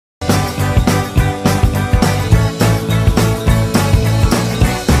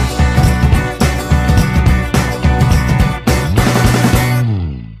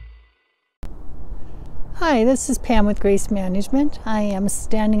Hi, this is Pam with Grace Management. I am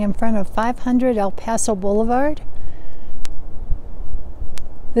standing in front of 500 El Paso Boulevard.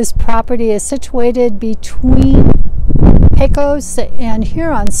 This property is situated between Pecos and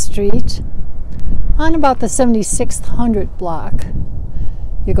Huron Street on about the 7600 block.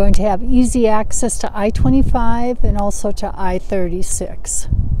 You're going to have easy access to I-25 and also to I-36.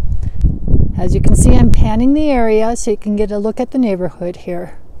 As you can see, I'm panning the area so you can get a look at the neighborhood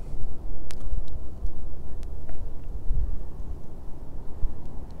here.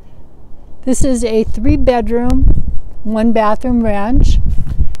 This is a 3-bedroom, 1-bathroom ranch.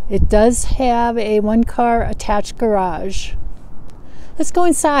 It does have a 1-car attached garage. Let's go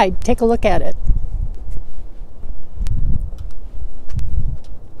inside, take a look at it.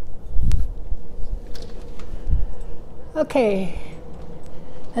 Okay,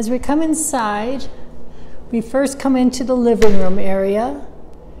 as we come inside, we first come into the living room area,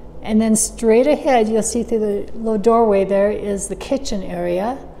 and then straight ahead, you'll see through the little doorway there is the kitchen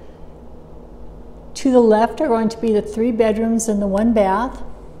area. To the left are going to be the 3 bedrooms and the 1 bath.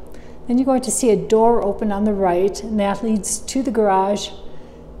 Then you're going to see a door open on the right, and that leads to the garage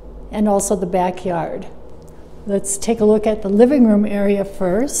and also the backyard. Let's take a look at the living room area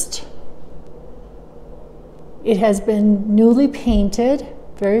first. It has been newly painted,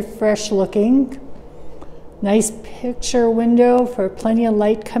 very fresh looking. Nice picture window for plenty of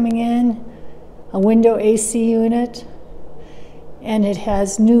light coming in, a window AC unit. And it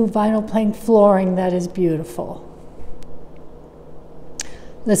has new vinyl plank flooring that is beautiful.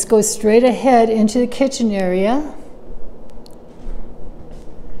 Let's go straight ahead into the kitchen area.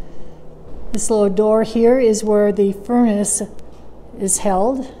 This little door here is where the furnace is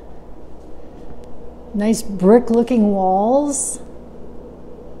held. Nice brick looking walls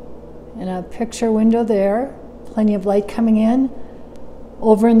and a picture window there. Plenty of light coming in.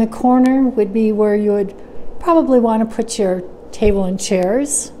 Over in the corner would be where you would probably want to put your table and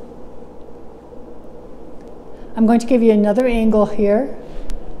chairs. I'm going to give you another angle here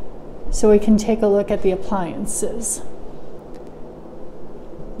so we can take a look at the appliances.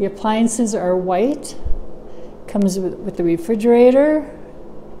 The appliances are white, comes with the refrigerator,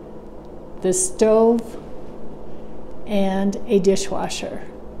 the stove, and a dishwasher.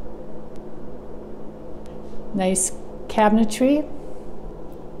 Nice cabinetry.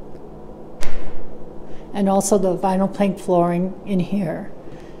 And also the vinyl plank flooring in here.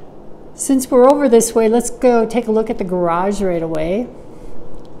 Since we're over this way, let's go take a look at the garage right away.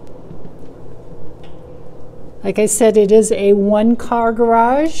 Like I said, it is a 1-car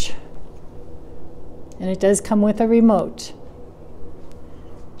garage, and it does come with a remote.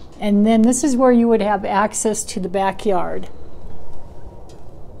 And then this is where you would have access to the backyard.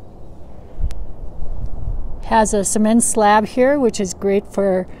 Has a cement slab here, which is great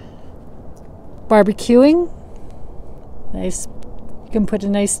for barbecuing. Nice. You can put a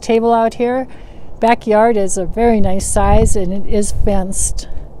nice table out here. Backyard is a very nice size, and it is fenced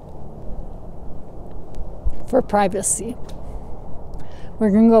for privacy.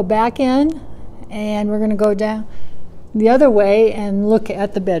 We're going to go back in, and we're going to go down the other way and look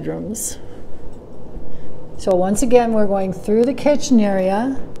at the bedrooms. So once again, we're going through the kitchen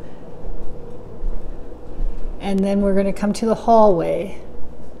area, and then we're going to come to the hallway.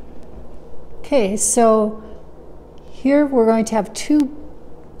 Okay, so here we're going to have 2,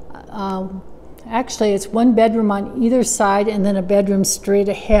 actually it's 1 bedroom on either side and then a bedroom straight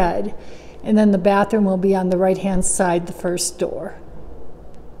ahead. And then the bathroom will be on the right-hand side, the first door.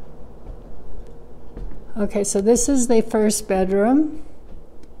 Okay, so this is the first bedroom.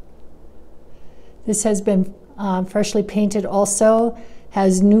 This has been freshly painted also,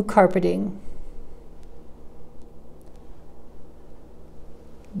 has new carpeting.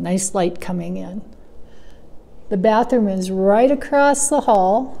 Nice light coming in. The bathroom is right across the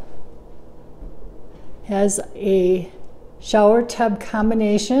hall. Has a shower tub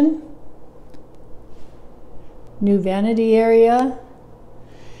combination. New vanity area.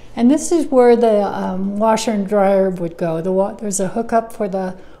 And this is where the washer and dryer would go. There's a hookup for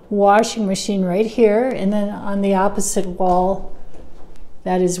the washing machine right here, and then on the opposite wall,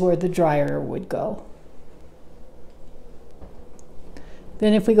 that is where the dryer would go.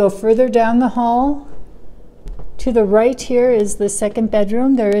 Then if we go further down the hall, to the right here is the 2nd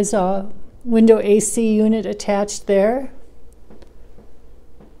bedroom. There is a window AC unit attached there.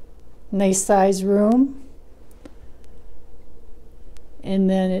 Nice size room. And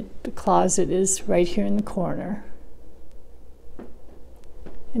then the closet is right here in the corner.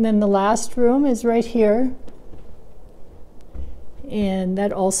 And then the last room is right here. And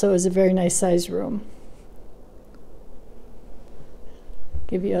that also is a very nice size room.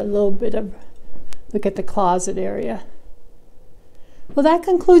 Give you a little bit of Look at the closet area. Well, that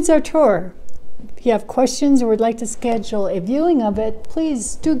concludes our tour. If you have questions or would like to schedule a viewing of it,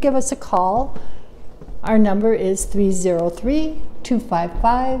 please do give us a call. Our number is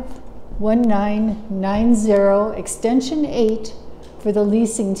 303-255-1990, extension 8 for the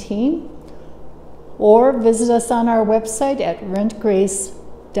leasing team, or visit us on our website at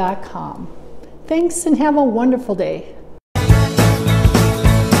rentgrace.com. Thanks and have a wonderful day.